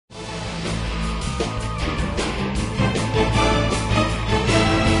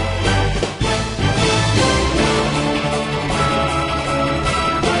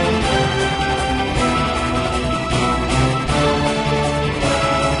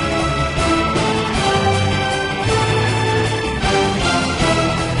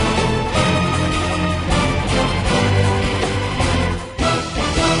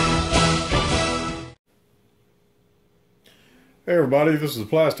everybody, this is the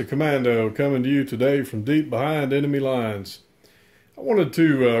Plastic Commando coming to you today from deep behind enemy lines. I wanted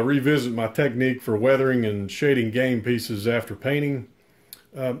to revisit my technique for weathering and shading game pieces after painting.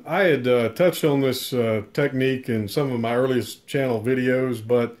 I had touched on this technique in some of my earliest channel videos,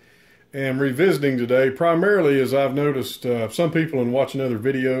 but am revisiting today primarily as I've noticed some people in watching other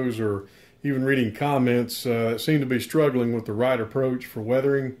videos or even reading comments seem to be struggling with the right approach for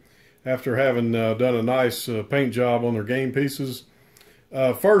weathering after having done a nice paint job on their game pieces.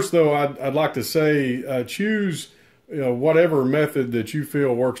 First though, I'd like to say choose whatever method that you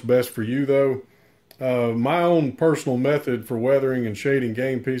feel works best for you though. My own personal method for weathering and shading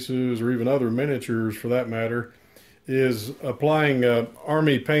game pieces, or even other miniatures for that matter, is applying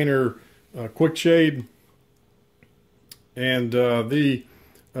Army Painter QuickShade. And the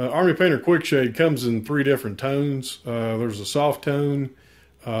Army Painter QuickShade comes in 3 different tones. There's a soft tone,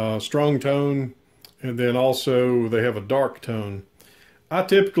 strong tone, and then also they have a dark tone. I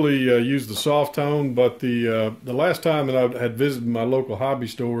typically use the soft tone, but the last time that I had visited my local hobby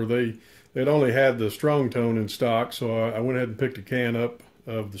store, they'd only had the strong tone in stock, so I went ahead and picked a can up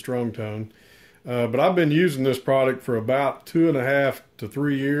of the strong tone. But I've been using this product for about 2.5 to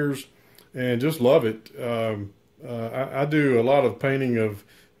 3 years and just love it. I do a lot of painting of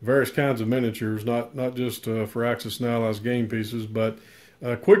various kinds of miniatures, not just for Axis and Allies game pieces, but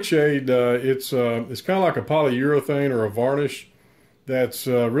QuickShade, it's kind of like a polyurethane or a varnish that's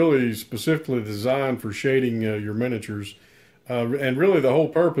really specifically designed for shading your miniatures. And really the whole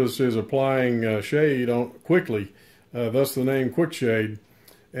purpose is applying shade on quickly, thus the name QuickShade,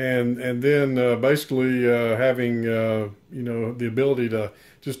 and then basically having the ability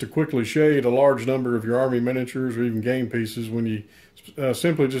to quickly shade a large number of your army miniatures or even game pieces when you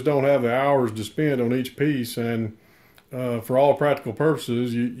simply just don't have the hours to spend on each piece, and for all practical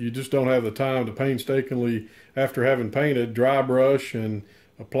purposes you just don't have the time to painstakingly, after having painted, dry brush and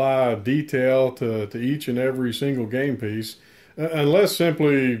apply detail to each and every single game piece. Unless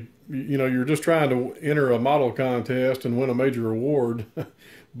simply, you're just trying to enter a model contest and win a major award.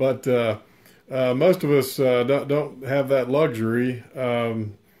 But most of us don't have that luxury.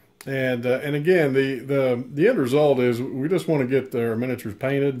 And again, the end result is we just want to get their miniatures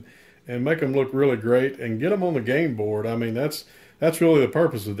painted and make them look really great and get them on the game board. I mean, that's really the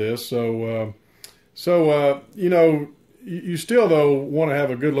purpose of this. So you still though want to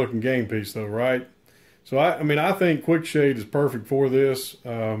have a good looking game piece though, right? So I think QuickShade is perfect for this.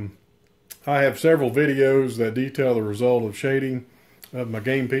 I have several videos that detail the result of shading of my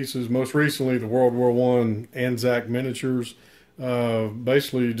game pieces. Most recently, the World War I Anzac miniatures,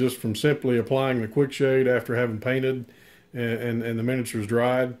 basically just from simply applying the QuickShade after having painted and the miniatures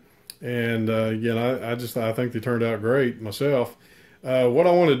dried. And again, I think they turned out great myself. What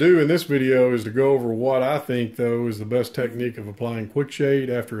I want to do in this video is to go over what I think though is the best technique of applying QuickShade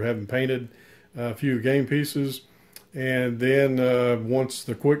after having painted a few game pieces, and then once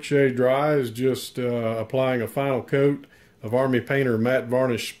the QuickShade dries, just applying a final coat of Army Painter matte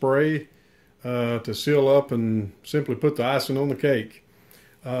varnish spray to seal up and simply put the icing on the cake.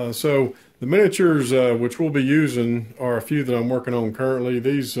 So the miniatures which we'll be using are a few that I'm working on currently.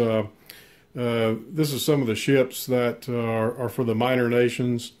 These this is some of the ships that are for the minor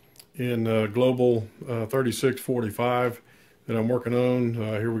nations in Global 3645 that I'm working on.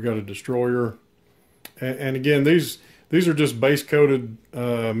 Here we got a destroyer, and again these are just base coated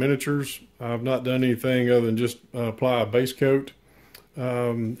miniatures. I've not done anything other than just apply a base coat.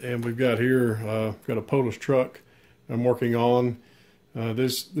 And we've got here got a Polish truck I'm working on.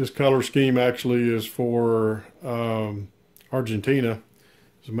 This color scheme actually is for Argentina,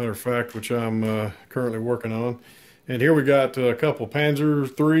 as a matter of fact, which I'm currently working on. And here we got a couple Panzer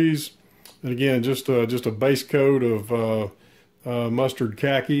IIIs, and again just a base coat of mustard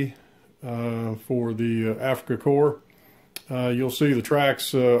khaki for the Africa Corps. You'll see the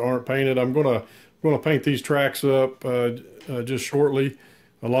tracks aren't painted. I'm gonna paint these tracks up just shortly,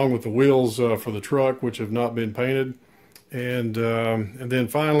 along with the wheels for the truck, which have not been painted. And then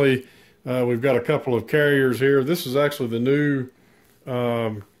finally, we've got a couple of carriers here. This is actually the new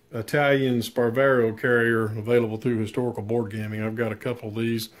Italian Sparvario carrier available through Historical Board Gaming. I've got a couple of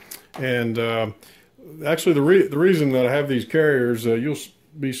these, and actually the reason that I have these carriers, you'll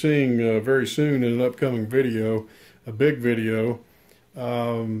be seeing very soon in an upcoming video, a big video,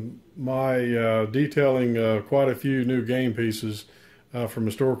 my detailing quite a few new game pieces from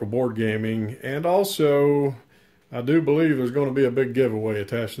Historical Board Gaming, and also I do believe there's going to be a big giveaway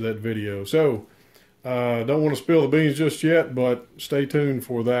attached to that video. So don't want to spill the beans just yet, but stay tuned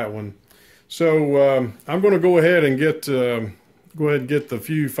for that one. So I'm going to go ahead and get the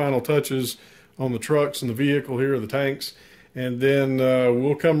few final touches on the trucks and the vehicle here, the tanks. and then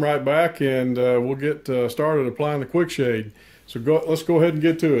we'll come right back and we'll get started applying the QuickShade. So let's go ahead and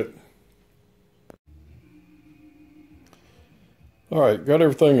get to it. All right, got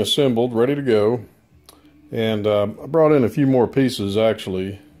everything assembled, ready to go. And I brought in a few more pieces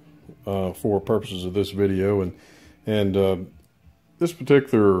actually for purposes of this video. And this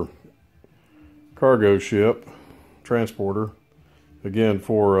particular cargo ship, transporter, again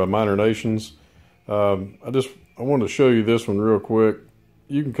for minor nations. I wanted to show you this one real quick.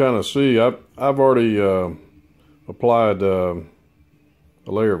 You can kind of see I've already applied a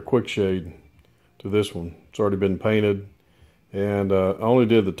layer of QuickShade to this one. It's already been painted, and I only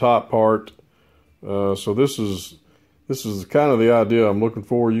did the top part. So this is kind of the idea I'm looking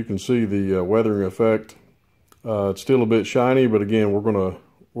for. You can see the weathering effect. It's still a bit shiny, but again,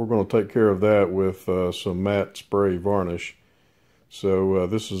 we're gonna take care of that with some matte spray varnish. So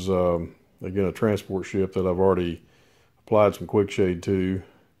this is again a transport ship that I've already applied some QuickShade to,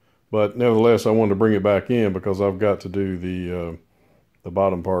 but nevertheless I wanted to bring it back in because I've got to do the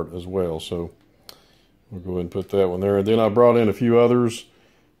bottom part as well. So we'll go ahead and put that one there, and then I brought in a few others.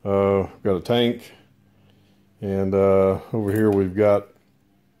 Got a tank, and over here we've got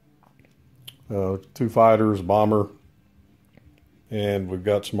 2 fighters, a bomber, and we've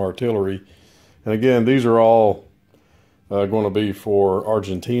got some artillery. And again, these are all going to be for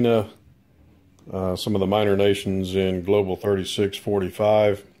Argentina, some of the minor nations in Global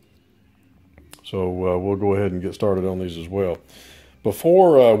 3645. So we'll go ahead and get started on these as well.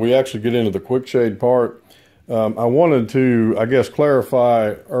 Before we actually get into the QuickShade part, I wanted to, I guess,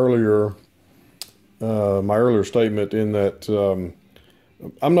 clarify earlier my earlier statement in that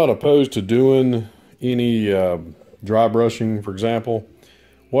I'm not opposed to doing any dry brushing, for example.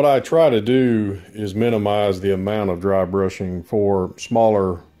 What I try to do is minimize the amount of dry brushing for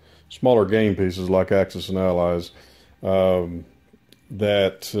smaller game pieces like Axis and Allies.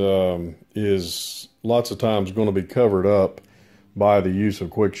 That is lots of times going to be covered up by the use of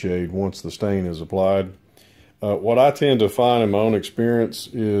QuickShade once the stain is applied. What I tend to find in my own experience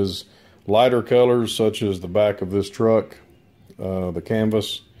is lighter colors such as the back of this truck, the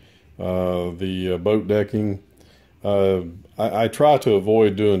canvas, the boat decking. I try to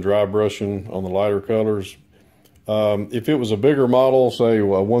avoid doing dry brushing on the lighter colors. If it was a bigger model, say a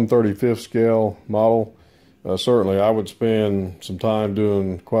 1/35 scale model, certainly I would spend some time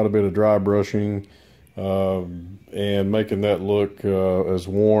doing quite a bit of dry brushing and making that look as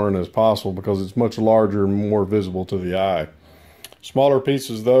worn as possible because it's much larger and more visible to the eye. Smaller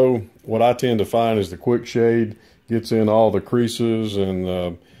pieces though, what I tend to find is the QuickShade gets in all the creases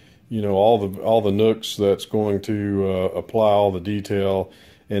and you know, all the nooks that's going to apply all the detail.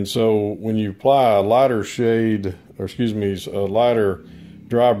 And so when you apply a lighter shade, or excuse me, a lighter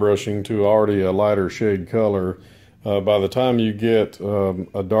dry brushing to already a lighter shade color, by the time you get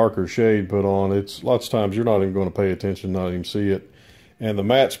a darker shade put on, it's lots of times you're not even going to pay attention, not even see it. And the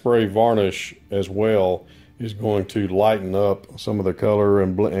matte spray varnish as well is going to lighten up some of the color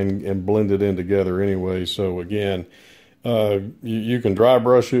and blend it in together anyway. So again, you can dry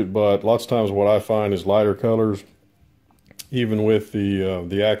brush it, but lots of times what I find is lighter colors, even with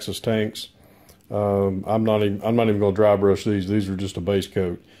the Axis tanks. I'm not even going to dry brush these. These are just a base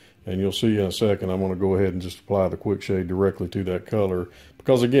coat. And you'll see in a second, I'm going to go ahead and just apply the QuickShade directly to that color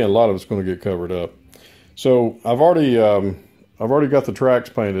because again, a lot of it's going to get covered up. So I've already got the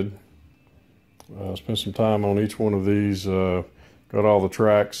tracks painted. Spent some time on each one of these. Got all the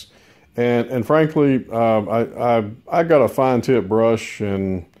tracks, and frankly, I got a fine tip brush,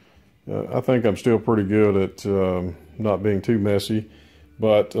 and I think I'm still pretty good at not being too messy.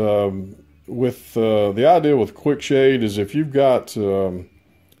 But with the idea with QuickShade is if you've got an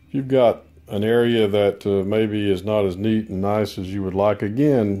area that maybe is not as neat and nice as you would like,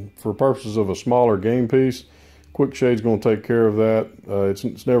 again, for purposes of a smaller game piece, QuickShade's going to take care of that.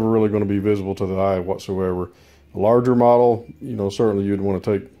 It's never really going to be visible to the eye whatsoever. A larger model, you know, certainly you'd want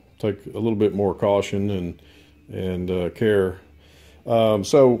to take a little bit more caution and care.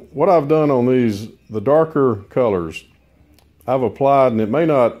 So what I've done on these, the darker colors, I've applied, and it may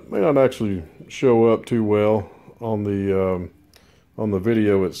not actually show up too well on the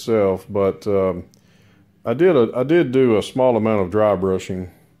video itself, but I did do a small amount of dry brushing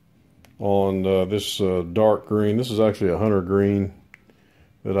on this dark green. This is actually a hunter green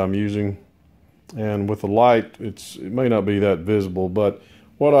that I'm using, and with the light, it may not be that visible. But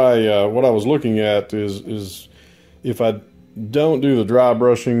what I was looking at is if I don't do the dry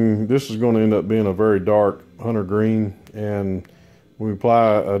brushing, this is going to end up being a very dark hunter green, and when we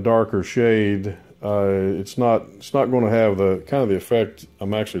apply a darker shade, it's not going to have the kind of the effect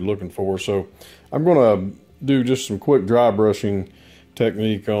I'm actually looking for. So I'm going do just some quick dry brushing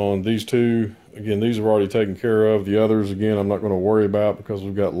technique on these two. Again, these are already taken care of. The others, again, I'm not going to worry about because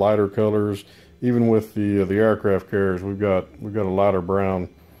we've got lighter colors. Even with the aircraft carriers, we've got a lighter brown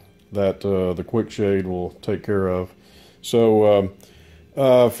that the QuickShade will take care of. So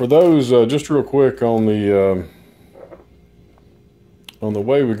for those, just real quick on the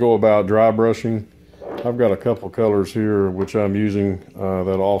way we go about dry brushing, I've got a couple colors here which I'm using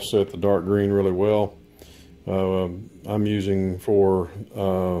that offset the dark green really well. I'm using for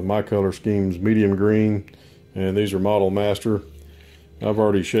my color schemes medium green, and these are Model Master. I've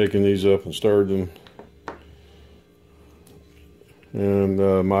already shaken these up and stirred them. And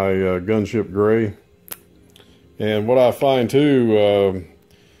my Gunship Gray. And what I find too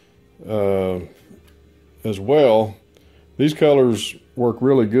as well, these colors work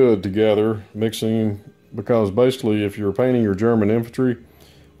really good together, mixing, because basically if you're painting your German infantry,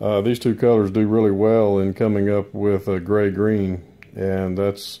 these two colors do really well in coming up with a gray-green, and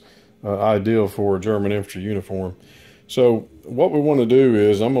that's ideal for a German infantry uniform. So what we want to do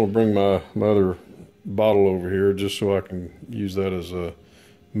is, I'm going to bring my other bottle over here just so I can use that as a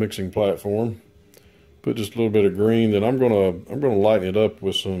mixing platform. Put just a little bit of green, then I'm gonna lighten it up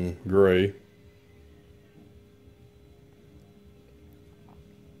with some gray.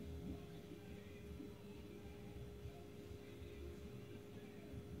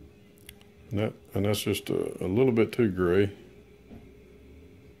 And that's just a little bit too gray.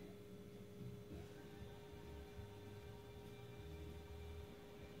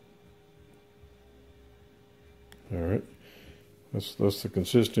 All right, that's the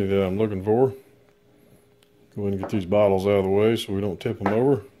consistency that I'm looking for. Go ahead and get these bottles out of the way so we don't tip them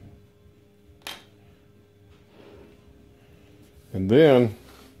over. And then,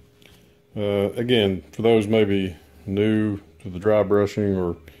 again, for those maybe new to the dry brushing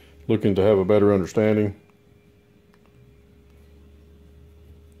or looking to have a better understanding,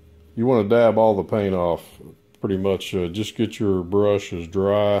 you want to dab all the paint off pretty much. Just get your brush as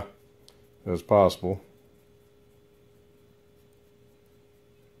dry as possible.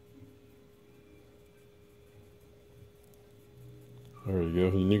 There you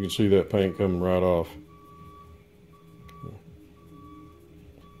go, and you can see that paint coming right off.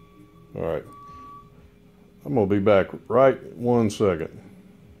 All right, I'm gonna be back right 1 second.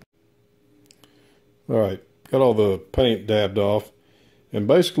 All right, got all the paint dabbed off, and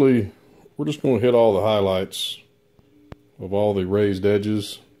basically we're just gonna hit all the highlights of all the raised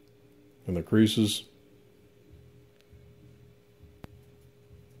edges and the creases.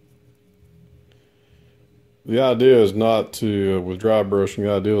 The idea is not to, with dry brushing,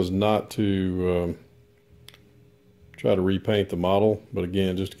 the idea is not to try to repaint the model, but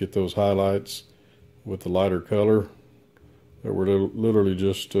again, just to get those highlights with the lighter color that we're literally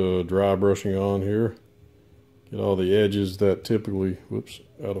just dry brushing on here. Get all the edges that typically, whoops,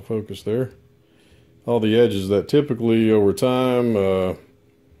 out of focus there. All the edges that typically over time,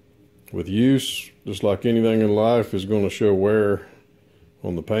 with use, just like anything in life, is going to show wear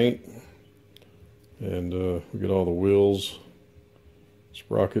on the paint. And we get all the wheels,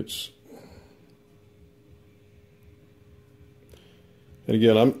 sprockets. And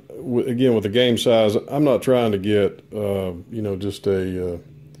again, with the game size, I'm not trying to get you know, just a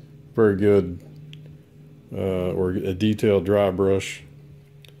very good or a detailed dry brush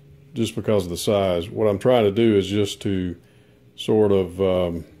just because of the size. What I'm trying to do is just to sort of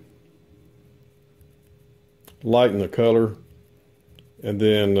lighten the color. And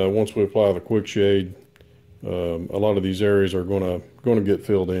then once we apply the QuickShade, a lot of these areas are going to get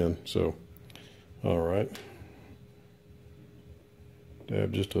filled in. So, all right,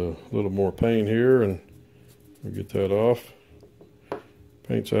 dab just a little more paint here, and we'll get that off.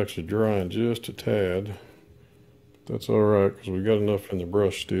 Paint's actually drying just a tad. That's all right because we got enough in the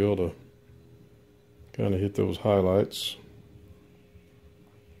brush still to kind of hit those highlights.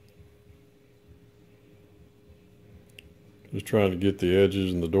 Just trying to get the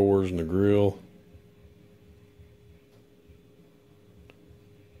edges and the doors and the grill.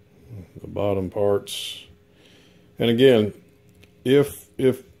 The bottom parts. And again, if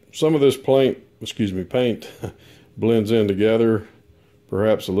some of this paint blends in together,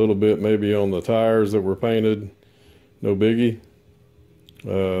 perhaps a little bit maybe on the tires that were painted, no biggie.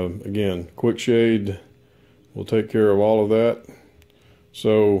 Again, QuickShade will take care of all of that.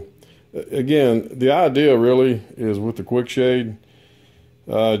 So again, the idea really is with the QuickShade,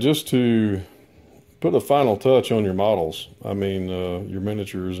 just to put a final touch on your models. I mean, your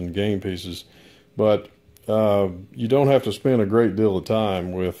miniatures and game pieces, but you don't have to spend a great deal of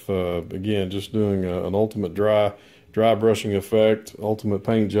time with, again, just doing an ultimate dry brushing effect, ultimate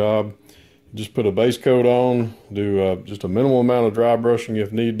paint job. just put a base coat on, do just a minimal amount of dry brushing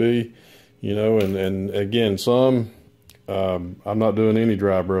if need be, you know, and again, I'm not doing any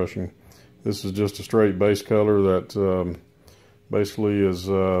dry brushing. This is just a straight base color that basically is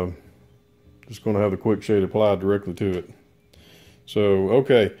just going to have the QuickShade applied directly to it. So,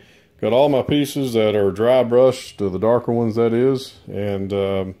 okay, got all my pieces that are dry brushed, the darker ones that is, and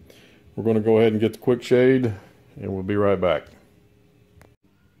we're going to go ahead and get the QuickShade, and we'll be right back.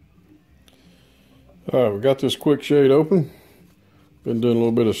 All right, we got this QuickShade open. Been doing a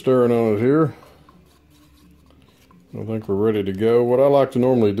little bit of stirring on it here. I think we're ready to go. What I like to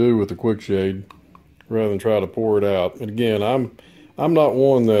normally do with the QuickShade, rather than try to pour it out, and again, I'm not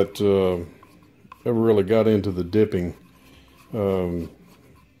one that ever really got into the dipping. I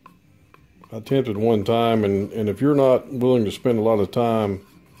attempted one time, and if you're not willing to spend a lot of time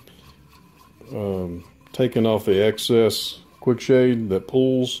taking off the excess QuickShade that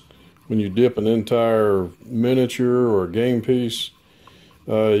pools when you dip an entire miniature or a game piece,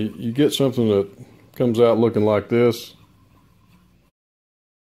 you get something that comes out looking like this.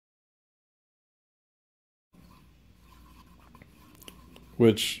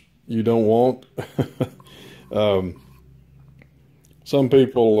 Which you don't want. Some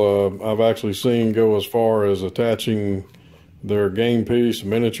people I've actually seen go as far as attaching their game piece,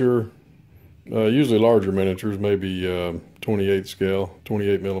 miniature, usually larger miniatures, maybe 28 scale,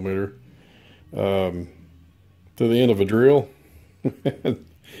 28 millimeter, to the end of a drill,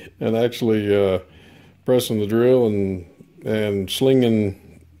 and actually pressing the drill and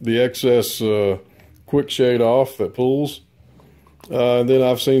slinging the excess QuickShade off that pulls. And then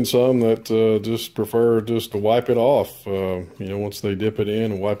I've seen some that just prefer just to wipe it off, you know, once they dip it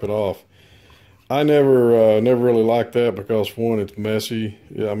in and wipe it off. I never really liked that because, for one, it's messy.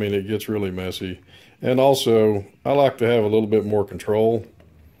 I mean, it gets really messy. And also, I like to have a little bit more control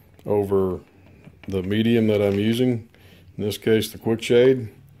over the medium that I'm using. In this case, the QuickShade.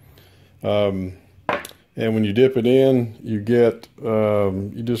 And when you dip it in, you get,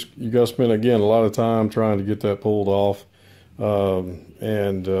 you got to spend, again, a lot of time trying to get that pulled off.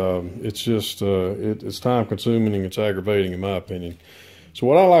 It's just, it's time consuming and it's aggravating in my opinion. So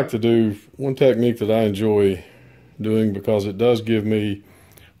what I like to do, one technique that I enjoy doing, because it does give me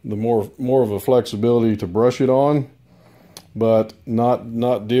the more of a flexibility to brush it on, but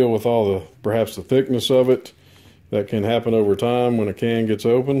not deal with all the, perhaps the thickness of it that can happen over time when a can gets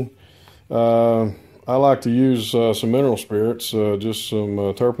open. I like to use some mineral spirits, just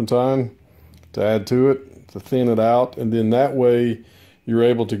some turpentine to add to it, to thin it out, and then that way you're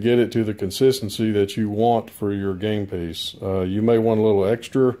able to get it to the consistency that you want for your game piece. You may want a little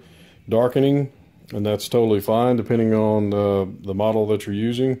extra darkening, and that's totally fine depending on the model that you're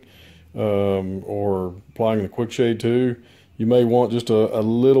using, or applying the QuickShade to. You may want just a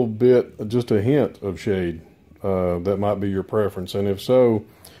little bit, just a hint of shade. That might be your preference, and if so,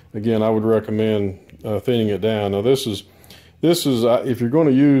 again, I would recommend thinning it down. Now this is if you're going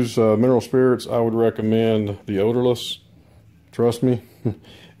to use mineral spirits, I would recommend the odorless. Trust me.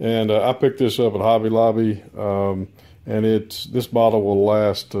 And I picked this up at Hobby Lobby, and this bottle will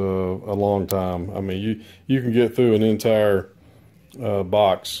last a long time. I mean, you can get through an entire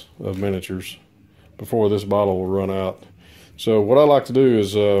box of miniatures before this bottle will run out. So what I like to do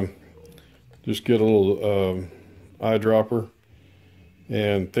is just get a little eyedropper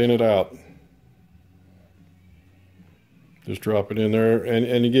and thin it out. Just drop it in there,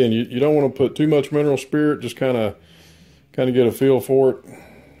 and again, you don't want to put too much mineral spirit. Just kind of get a feel for it,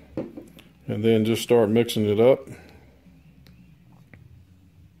 and then just start mixing it up.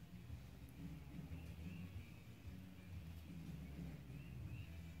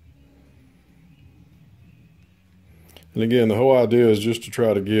 And again, the whole idea is just to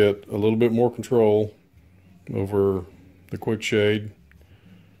try to get a little bit more control over the QuickShade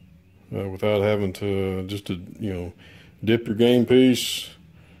without having to dip your game piece,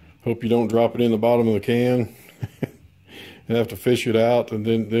 hope you don't drop it in the bottom of the can, and have to fish it out, and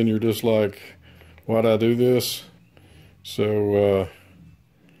then you're just like, why'd I do this? So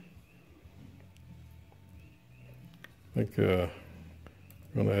I think I'm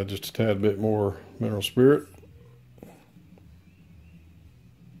going to add just a tad bit more mineral spirit.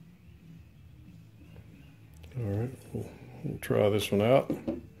 All right, we'll try this one out.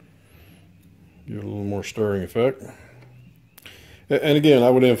 Give it a little more stirring effect. And again, I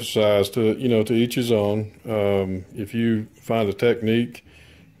would emphasize to each his own. If you find a technique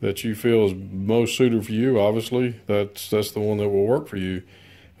that you feel is most suited for you, obviously that's the one that will work for you.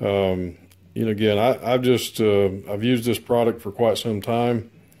 Again, I've used this product for quite some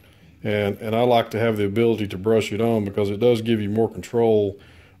time, and I like to have the ability to brush it on because it does give you more control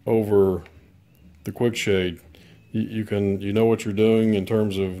over the QuickShade. You know what you're doing in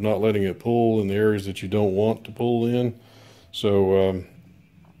terms of not letting it pull in the areas that you don't want to pull in. So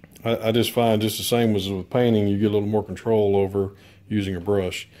I just find just the same as with painting, you get a little more control over using a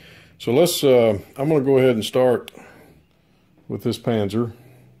brush. So let's, I'm going to go ahead and start with this Panzer.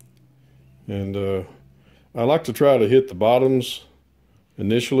 And I like to try to hit the bottoms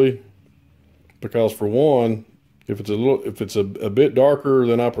initially, because for one, if it's a bit darker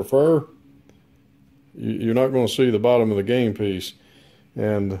than I prefer, you're not going to see the bottom of the game piece.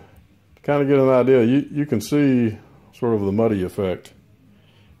 And to kind of get an idea, you can see sort of the muddy effect.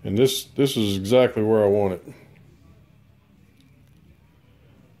 And this is exactly where I want it.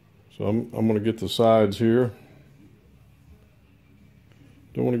 So I'm going to get the sides here.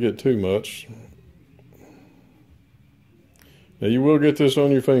 Don't want to get too much. Now you will get this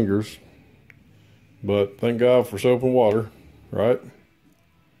on your fingers, but thank God for soap and water, right?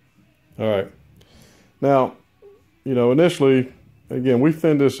 All right. Now, you know, initially, again, we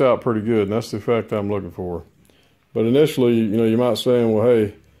thinned this out pretty good, and that's the effect I'm looking for. But initially, you know, you might say, well,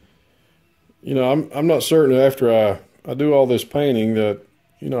 hey, you know, I'm not certain after I do all this painting that,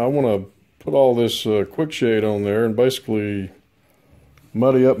 you know, I want to put all this QuickShade on there and basically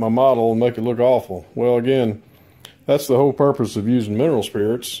muddy up my model and make it look awful. Well, again, that's the whole purpose of using mineral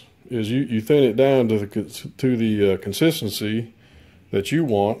spirits, is you thin it down to the consistency that you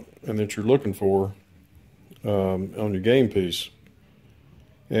want and that you're looking for on your game piece.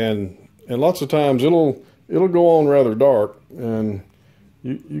 And lots of times it'll go on rather dark, and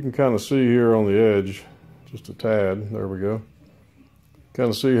you can kind of see here on the edge just a tad. There we go. Kind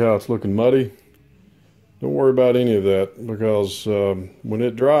of see how it's looking muddy. Don't worry about any of that, because when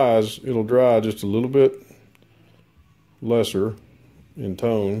it dries, it'll dry just a little bit lesser in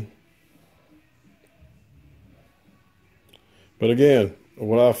tone. But again,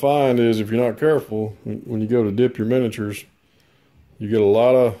 what I find is if you're not careful, when you go to dip your miniatures, you get a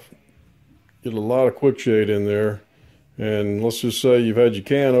lot of QuickShade in there. And let's just say you've had your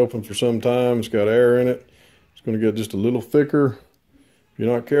can open for some time, it's got air in it, it's going to get just a little thicker. If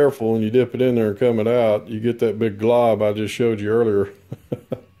you're not careful and you dip it in there and come it out, you get that big glob I just showed you earlier.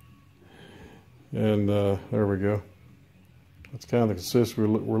 And there we go. That's kind of the consistency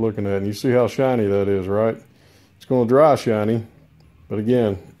we're looking at. And you see how shiny that is, right? It's going to dry shiny. But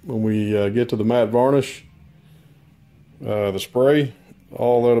again, when we get to the matte varnish, the spray,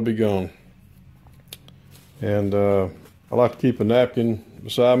 all that'll be gone. And I like to keep a napkin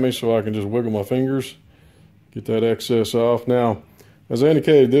beside me so I can just wiggle my fingers, get that excess off. Now, as I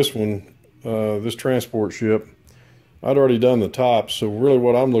indicated, this one, this transport ship, I'd already done the tops, so really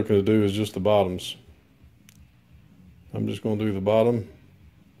what I'm looking to do is just the bottoms. I'm just going to do the bottom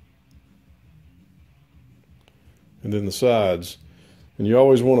and then the sides. And you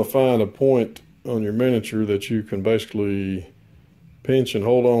always want to find a point on your miniature that you can basically pinch and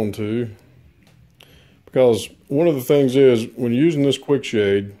hold on to. Because one of the things is, when you're using this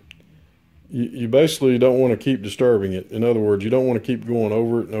QuickShade, you basically don't want to keep disturbing it. In other words, you don't want to keep going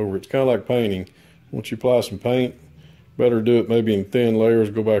over it and over it. It's kind of like painting. Once you apply some paint, better do it maybe in thin layers,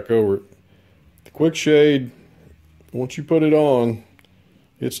 go back over it. The QuickShade, once you put it on,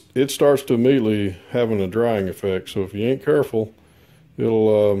 it starts to immediately having a drying effect. So if you ain't careful,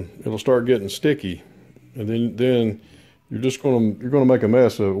 it'll start getting sticky, and then you're gonna make a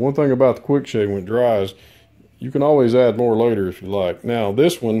mess of it. One thing about the QuickShade when it dries, you can always add more later if you like. Now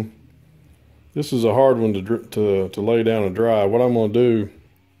this is a hard one to lay down and dry. What I'm gonna do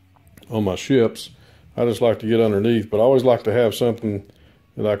on my ships, I just like to get underneath, but I always like to have something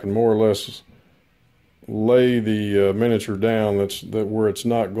that I can more or less lay the miniature down where it's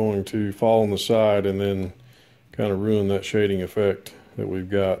not going to fall on the side and then kind of ruin that shading effect that we've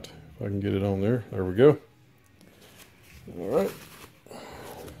got. If I can get it on there. There we go. All right.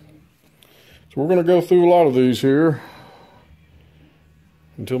 So we're going to go through a lot of these here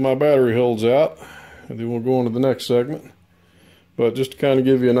until my battery holds out, and then we'll go on to the next segment. But just to kind of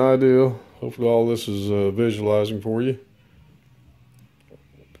give you an idea, hopefully all this is visualizing for you.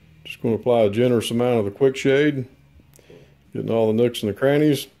 Just going to apply a generous amount of the QuickShade, getting all the nooks and the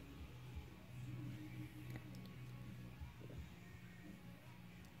crannies.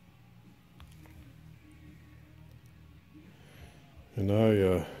 And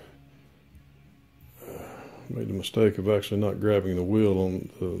I made the mistake of actually not grabbing the wheel on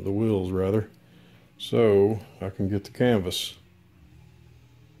the wheels rather, so I can get the canvas.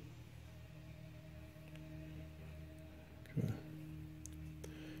 Okay.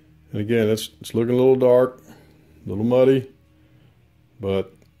 And again, it's looking a little dark, a little muddy,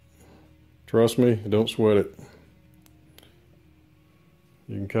 but trust me, don't sweat it.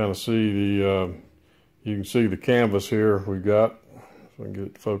 You can kind of see You can see the canvas here we've got. If I can get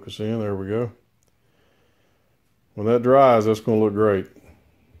it to focus in, there we go. When that dries, that's going to look great.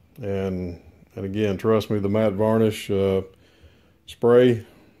 And again, trust me, the matte varnish spray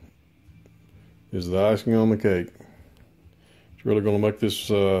is the icing on the cake. It's really going to make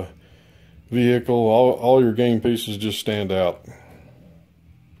this vehicle, all your game pieces just stand out.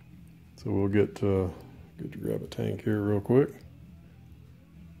 So we'll get to grab a tank here real quick.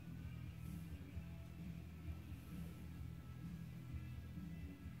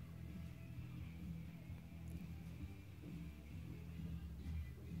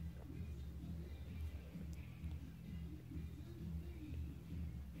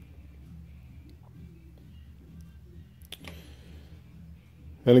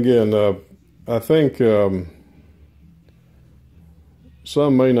 And again, I think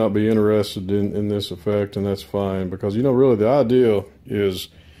some may not be interested in this effect, and that's fine, because, you know, really the idea is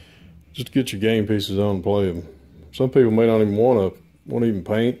just to get your game pieces on and play them. Some people may not even want to even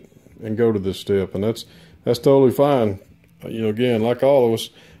paint and go to this step, and that's totally fine. You know, again, like all of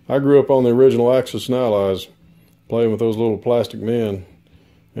us, I grew up on the original Axis and Allies, playing with those little plastic men,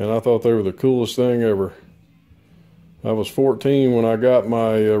 and I thought they were the coolest thing ever. I was 14 when I got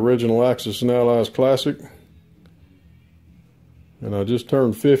my original Axis and Allies Classic, and I just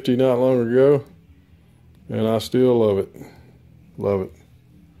turned 50 not long ago, and I still love it. Love it.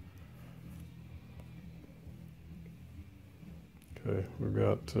 Okay, we've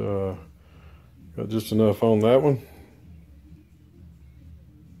got just enough on that one.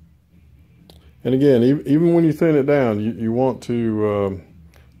 And again, even when you thin it down, you want to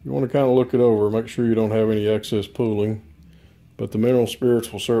kind of look it over, make sure you don't have any excess pooling. But the mineral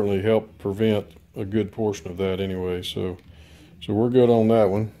spirits will certainly help prevent a good portion of that anyway. So we're good on that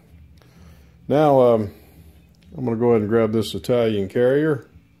one. Now I'm going to go ahead and grab this Italian carrier.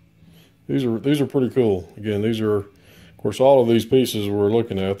 These are pretty cool. Again, these are, of course, all of these pieces we're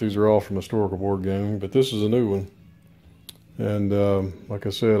looking at. These are all from Historical Board Gaming, but this is a new one. And like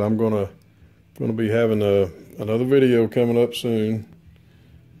I said, I'm going to be having another video coming up soon.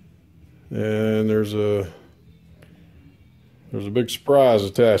 And there's a big surprise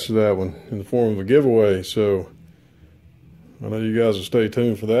attached to that one in the form of a giveaway. So I know you guys will stay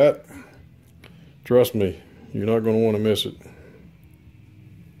tuned for that. Trust me, you're not going to want to miss it.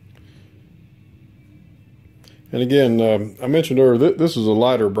 And again, I mentioned earlier, this is a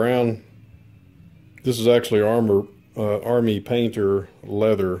lighter brown. This is actually Army Painter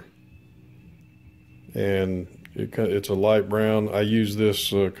leather, and it's a light brown. I use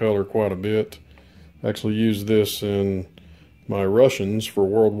this color quite a bit. I actually use this in my Russians for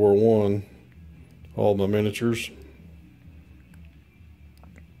World War I, all my miniatures.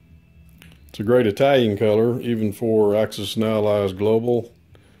 It's a great Italian color, even for Axis and Allies Global.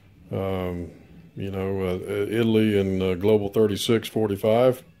 You know, Italy and Global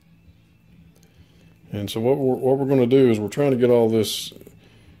 3645. And so what we're going to do is we're trying to get all this,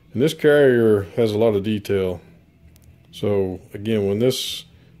 and this carrier has a lot of detail. So again, when this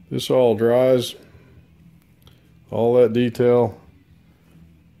all dries, all that detail,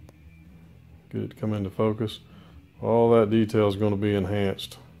 get it to come into focus, all that detail is going to be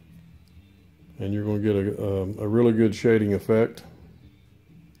enhanced, and you're going to get a really good shading effect.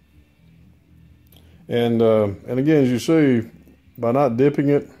 And again, as you see, by not dipping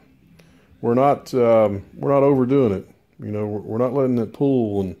it, we're not overdoing it. You know, we're not letting it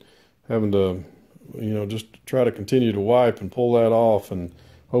pool and having to, you know, just try to continue to wipe and pull that off, and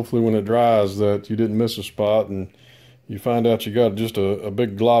hopefully when it dries that you didn't miss a spot and you find out you got just a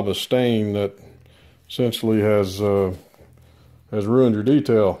big glob of stain that essentially has ruined your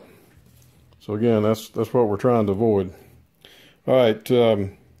detail. So again, that's what we're trying to avoid. All right,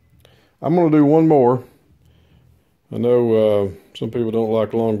 I'm going to do one more. I know some people don't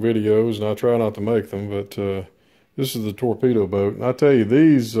like long videos, and I try not to make them, but this is the torpedo boat. And I tell you,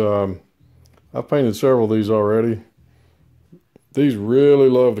 these, I've painted several of these already. These really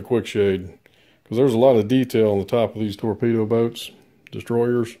love the QuickShade, because there's a lot of detail on the top of these torpedo boats,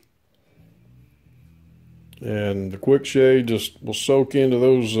 destroyers. And the QuickShade just will soak into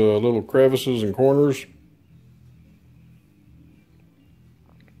those little crevices and corners.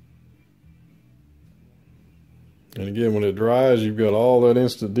 And again, when it dries, you've got all that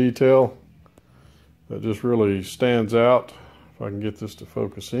instant detail that just really stands out. If I can get this to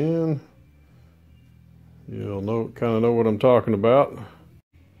focus in, you'll kind of know what I'm talking about.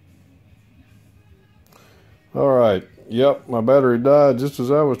 All right, yep, my battery died just as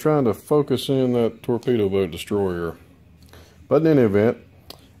I was trying to focus in that torpedo boat destroyer. But in any event,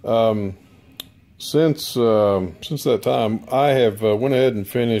 since that time, I have went ahead and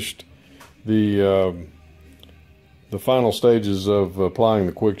finished the final stages of applying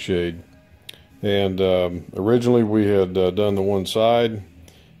the QuickShade. And originally we had done the one side,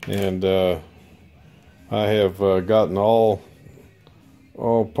 and I have gotten all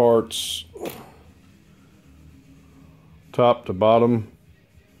parts, top to bottom,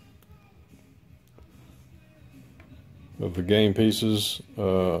 of the game pieces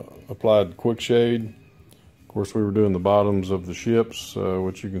applied QuickShade. Of course, we were doing the bottoms of the ships,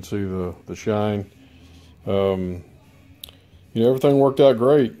 which you can see the shine. You know, everything worked out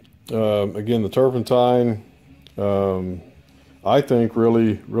great. Again, the turpentine, I think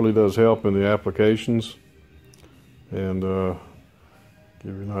really does help in the applications. And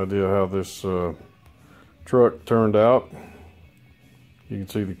give you an idea how this truck turned out. You can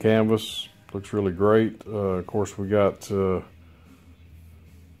see the canvas looks really great. Of course, we got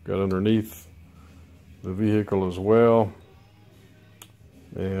underneath the vehicle as well,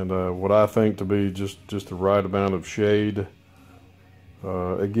 and what I think to be just the right amount of shade.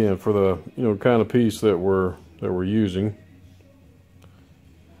 Again, for the kind of piece that we're using.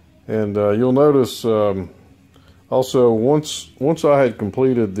 And you'll notice also once I had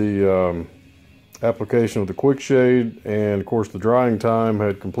completed the application of the QuickShade, and of course the drying time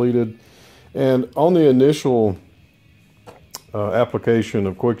had completed, and on the initial application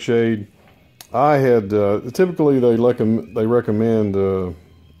of QuickShade, I had typically they recommend a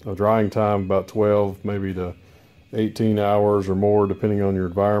drying time about 12 maybe to 18 hours or more, depending on your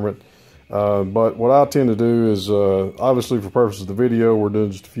environment. But what I tend to do is, obviously for purposes of the video, we're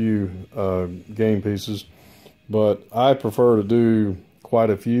doing just a few game pieces, but I prefer to do quite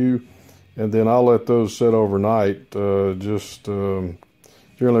a few, and then I'll let those sit overnight, generally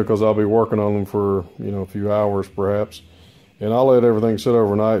because I'll be working on them for a few hours perhaps, and I'll let everything sit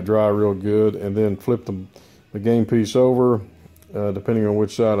overnight, dry real good, and then flip the game piece over, depending on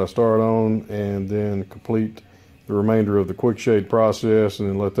which side I start on, and then complete the remainder of the QuickShade process, and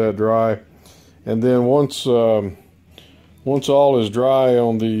then let that dry. And then once all is dry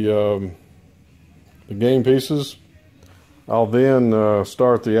on the game pieces, I'll then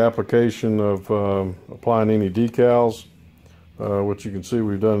start the application of applying any decals, which you can see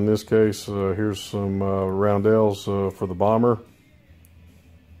we've done in this case. Here's some roundels for the bomber.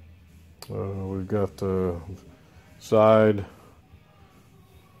 We've got the side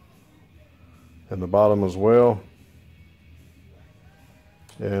and the bottom as well.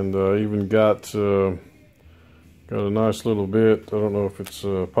 And even got a nice little bit, I don't know if it's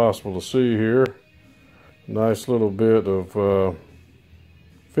possible to see here, nice little bit of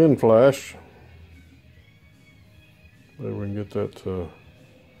fin flash. Maybe we can get that to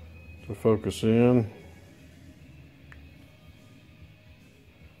focus in.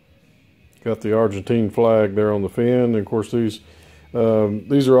 Got the Argentine flag there on the fin, and of course these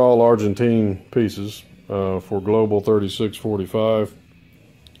are all Argentine pieces for Global 3645.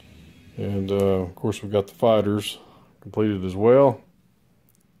 And of course we've got the fighters completed as well.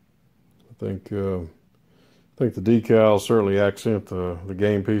 I think the decals certainly accent the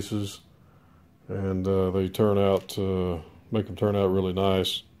game pieces, and they turn out make them turn out really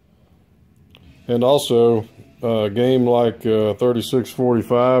nice. And also a game like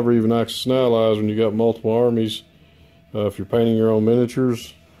 3645 or even Axis and Allies, when you got multiple armies, if you're painting your own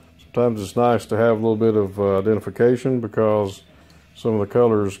miniatures, sometimes it's nice to have a little bit of identification, because some of the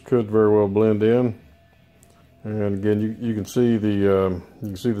colors could very well blend in. And again, you can see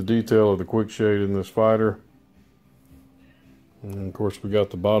the detail of the QuickShade in this fighter. And of course we got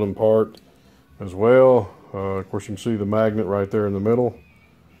the bottom part as well. Of course you can see the magnet right there in the middle.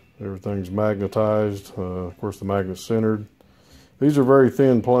 Everything's magnetized. Of course the magnet's centered. These are very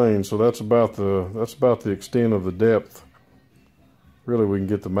thin planes, so that's about the extent of the depth. Really, we can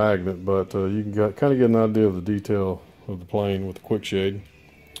get the magnet, but you can kind of get an idea of the detail of the plane with the QuickShade.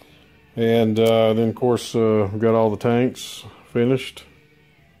 And then of course we've got all the tanks finished,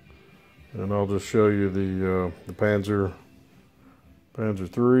 and I'll just show you the Panzer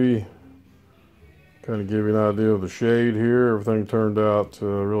III, kind of give you an idea of the shade here. Everything turned out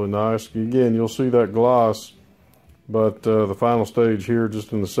really nice. Again, you'll see that gloss, but the final stage here,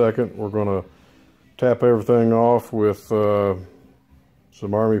 just in a second, we're going to tap everything off with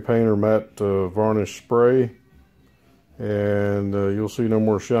some Army Painter matte varnish spray, and you'll see no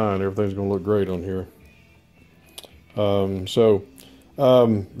more shine. Everything's going to look great on here. Going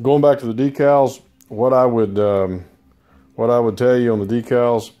back to the decals, what I would tell you on the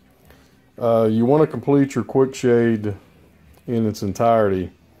decals, you want to complete your QuickShade in its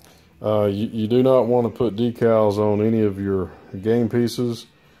entirety. You do not want to put decals on any of your game pieces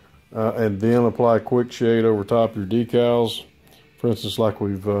and then apply QuickShade over top your decals. For instance, like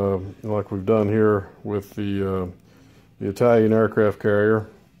we've done here with the Italian aircraft carrier.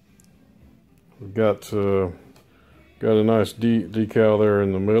 We've got a nice decal there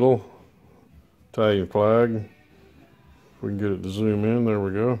in the middle, Italian flag. If we can get it to zoom in, there we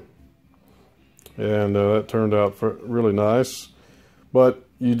go. And that turned out really nice. But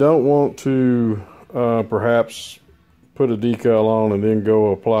you don't want to perhaps put a decal on and then go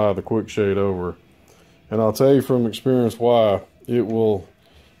apply the QuickShade over. And I'll tell you from experience why. It will,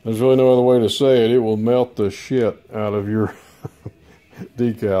 there's really no other way to say it, it will melt the shit out of your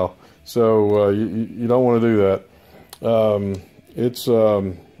decal. So you don't want to do that.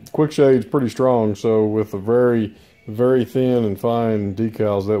 QuickShade's pretty strong, so with the very thin and fine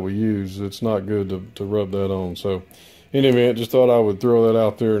decals that we use, it's not good to rub that on. So in any event, just thought I would throw that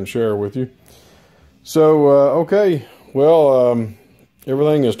out there and share with you. So okay, well,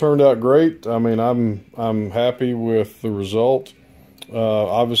 everything has turned out great. I mean, I'm happy with the result.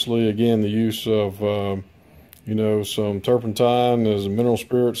 Obviously, again, the use of you know, some turpentine as mineral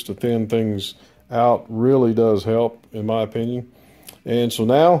spirits to thin things out really does help, in my opinion. And so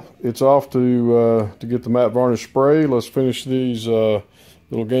now it's off to get the matte varnish spray. Let's finish these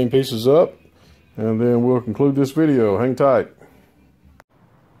little game pieces up, and then we'll conclude this video. Hang tight.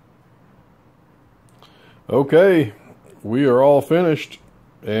 Okay, we are all finished,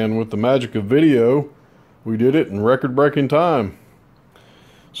 and with the magic of video, we did it in record-breaking time.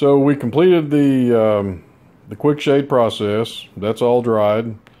 So we completed the QuickShade process. That's all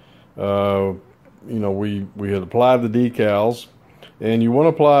dried. You know, we had applied the decals, and you want to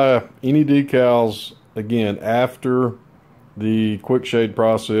apply any decals again after the QuickShade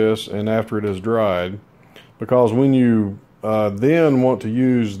process and after it has dried, because when you then want to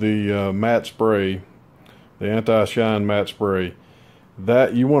use the matte spray, the anti-shine matte spray,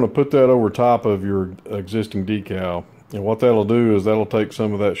 that you want to put that over top of your existing decal. And what that'll do is that'll take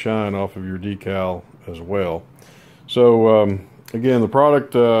some of that shine off of your decal as well. So again, the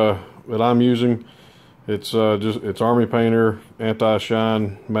product that I'm using, it's Army Painter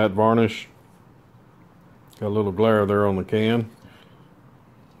anti-shine matte varnish. Got a little glare there on the can.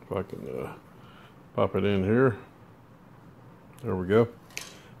 If I can pop it in here. There we go.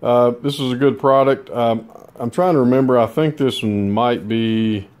 This is a good product. I'm trying to remember, I think this one might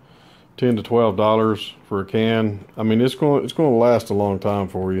be $10 to $12 for a can. I mean, it's going to last a long time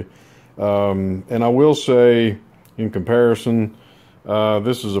for you. And I will say, in comparison,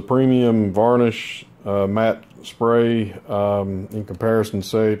 this is a premium varnish matte spray in comparison,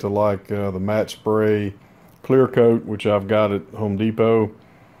 say, to like the matte spray clear coat, which I've got at Home Depot.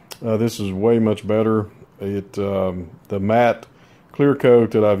 This is way much better. The matte clear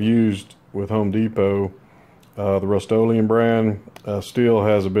coat that I've used with Home Depot, the Rust-Oleum brand, still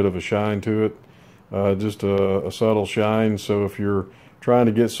has a bit of a shine to it, just a subtle shine. So if you're trying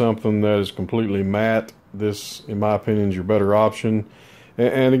to get something that is completely matte, this, in my opinion, is your better option.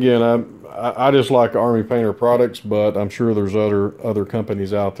 And again, I just like Army Painter products, but I'm sure there's other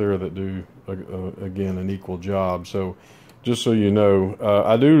companies out there that do again an equal job. So just so you know,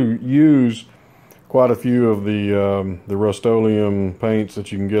 I do use quite a few of the Rust-Oleum paints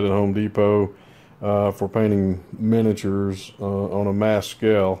that you can get at Home Depot for painting miniatures on a mass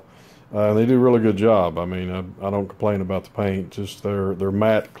scale. They do a really good job. I mean, I don't complain about the paint. Just their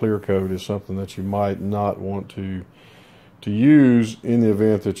matte clear coat is something that you might not want to use in the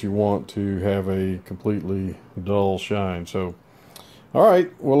event that you want to have a completely dull shine. So, all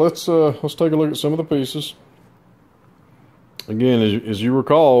right, well, let's take a look at some of the pieces. Again, as you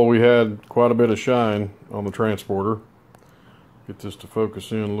recall, we had quite a bit of shine on the transporter. Get this to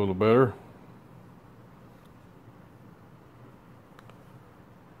focus in a little better.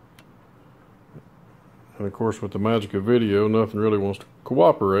 And of course, with the magic of video, nothing really wants to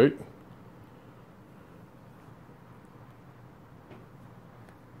cooperate.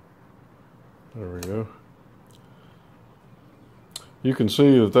 There we go. You can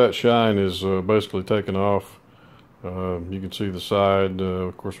see that shine is basically taken off. You can see the side.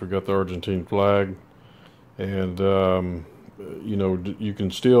 Of course, we got the Argentine flag, and you know, you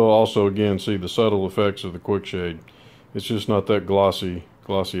can still also again see the subtle effects of the QuickShade. It's just not that glossy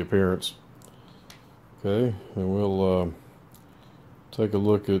appearance. Okay, and we'll take a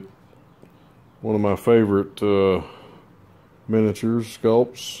look at one of my favorite miniatures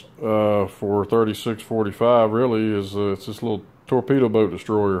sculpts for 3645. Really, is it's this little torpedo boat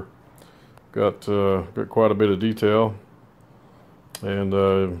destroyer. Got quite a bit of detail, and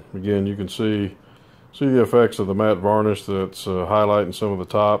again, you can see the effects of the matte varnish that's highlighting some of the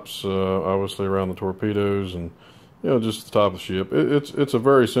tops, obviously around the torpedoes, and you know, just the top of the ship. It's a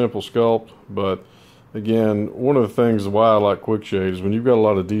very simple sculpt, but again, one of the things why I like QuickShade is when you've got a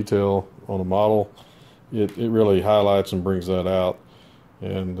lot of detail on a model, it really highlights and brings that out.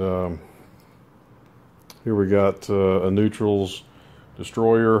 And here we got a neutrals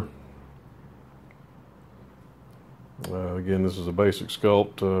destroyer. Again, this is a basic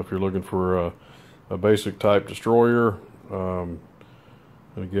sculpt if you're looking for a basic type destroyer. And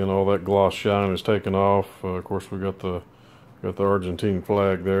again, all that gloss shine is taken off. Of course, we got the Argentine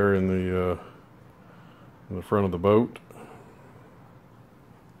flag there in the front of the boat.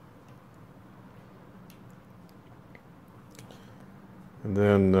 And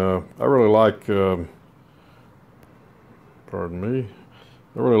then I really like, pardon me,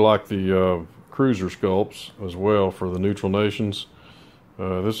 I really like the cruiser sculpts as well for the neutral nations.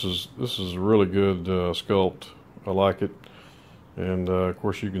 This is a really good sculpt. I like it. And of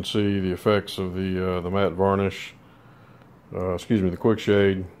course, you can see the effects of the matte varnish. Excuse me, the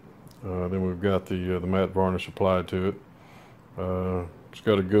QuickShade. Then we've got the matte varnish applied to it. It's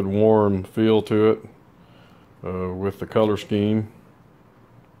got a good warm feel to it with the color scheme.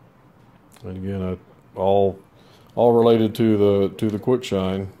 And again, all related to the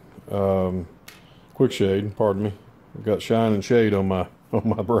QuickShade. Pardon me. I've got shine and shade on my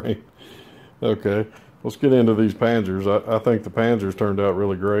brain. Okay, let's get into these panzers. I think the panzers turned out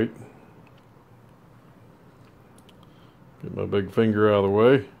really great. Get my big finger out of the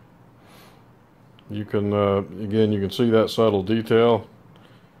way. You can again, you can see that subtle detail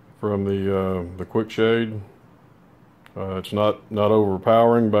from the QuickShade. It's not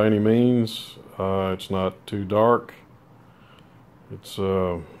overpowering by any means. It's not too dark. It's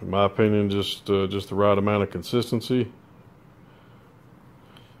in my opinion just the right amount of consistency.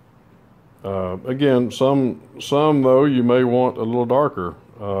 Again, some though you may want a little darker.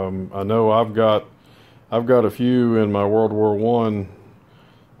 I know I've got a few in my World War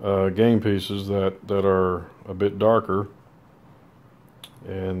I game pieces that are a bit darker,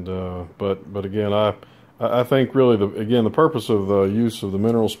 and but again, I think really the purpose of the use of the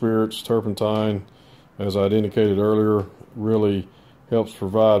mineral spirits, turpentine, as I'd indicated earlier, really helps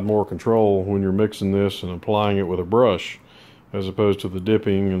provide more control when you're mixing this and applying it with a brush, as opposed to the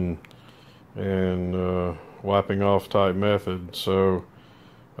dipping and wiping off type method. So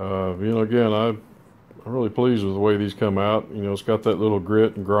you know, again, I'm really pleased with the way these come out. You know, it's got that little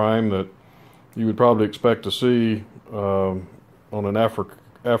grit and grime that you would probably expect to see on an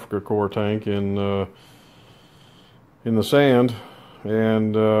Africa Corps tank in the sand.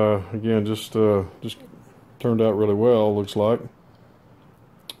 And again, just turned out really well, looks like.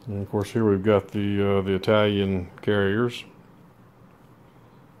 And of course, here we've got the Italian carriers.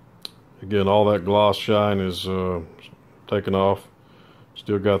 Again, all that gloss shine is taken off.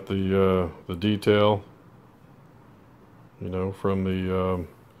 Still got the detail, you know, from the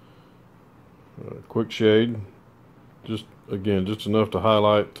QuickShade. Just enough to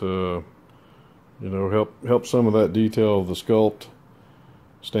highlight, you know, help some of that detail of the sculpt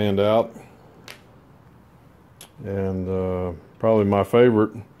stand out. And probably my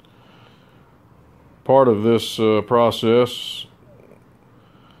favorite part of this process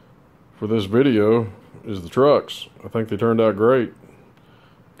for this video is the trucks. I think they turned out great.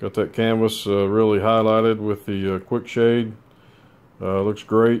 Got that canvas really highlighted with the QuickShade. Looks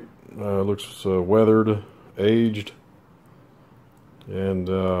great. Looks weathered, aged, and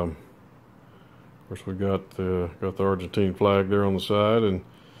of course we got the Argentine flag there on the side.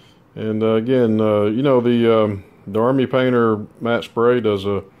 And again, you know, the Army Painter matte spray does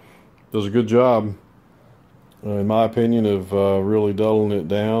a good job, in my opinion, of really dulling it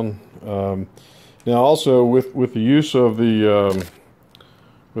down. Now, also with the use of the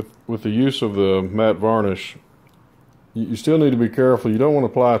with the use of the matte varnish, you still need to be careful. You don't want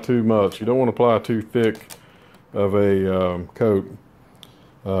to apply too much. You don't want to apply too thick of a coat.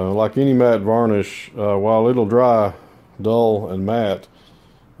 Like any matte varnish, while it'll dry dull and matte,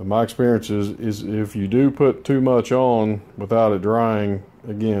 my experience is if you do put too much on without it drying,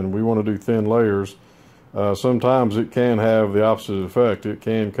 again, we want to do thin layers. Sometimes it can have the opposite effect. It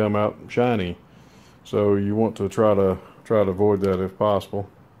can come out shiny. So you want to try to avoid that if possible.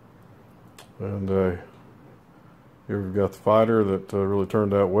 And here we've got the fighter that really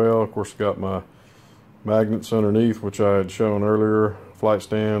turned out well. Of course, got my magnets underneath, which I had shown earlier. Flight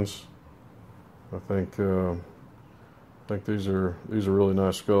stands. I think these are really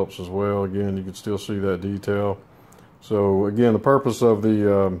nice sculpts as well. Again, you can still see that detail. So again, the purpose of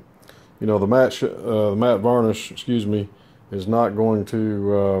the you know, the matte varnish, excuse me, is not going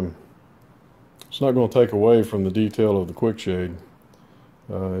to it's not going to take away from the detail of the QuickShade.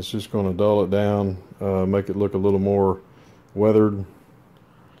 It's just going to dull it down, make it look a little more weathered.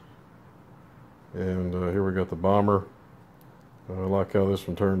 And here we got the bomber. I like how this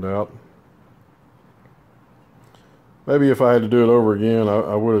one turned out. Maybe if I had to do it over again,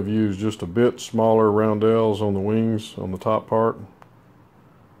 I would have used just a bit smaller roundels on the wings, on the top part.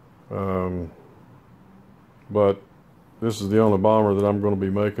 But this is the only bomber that I'm going to be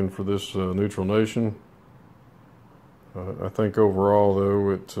making for this neutral nation. I think overall,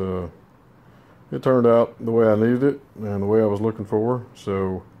 though, it turned out the way I needed it and the way I was looking for.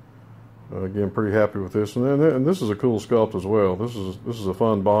 So again, pretty happy with this. And this is a cool sculpt as well. This is a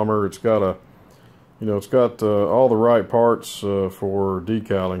fun bomber. It's got a it's got all the right parts for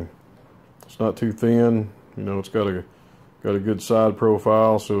decaling. It's not too thin. It's got a good side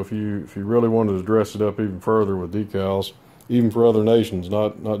profile. So if you really wanted to dress it up even further with decals, even for other nations,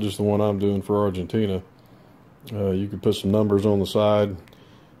 not just the one I'm doing for Argentina, you could put some numbers on the side,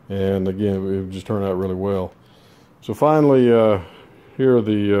 and again, it would just turn out really well. So finally, here are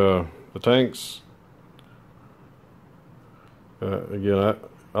the tanks. Again,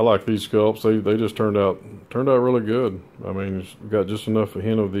 I like these sculpts. They just turned out really good. I mean, it's got just enough a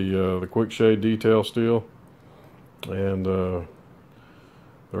hint of the QuickShade detail still, and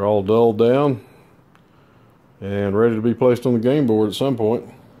they're all dulled down and ready to be placed on the game board at some point.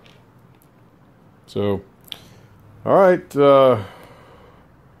 So, all right,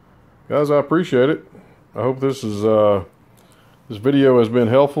 guys, I appreciate it. I hope this video has been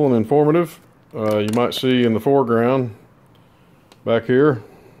helpful and informative. You might see in the foreground back here,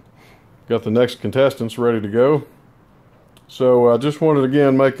 got the next contestants ready to go. So I just wanted to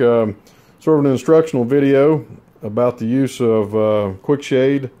again make a sort of an instructional video about the use of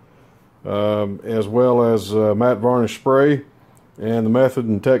QuickShade as well as matte varnish spray, and the method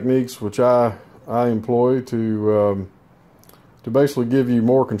and techniques which I employ to basically give you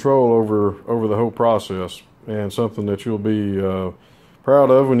more control over the whole process, and something that you'll be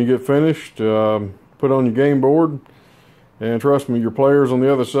proud of when you get finished. Put on your game board, and trust me, your players on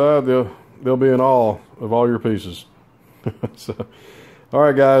the other side, they'll be in awe of all your pieces. So, all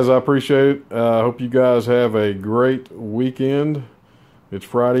right, guys, I appreciate it. I hope you guys have a great weekend. It's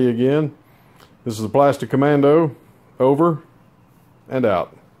Friday again. This is the Plastic Commando, over and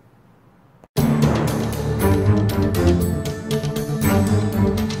out.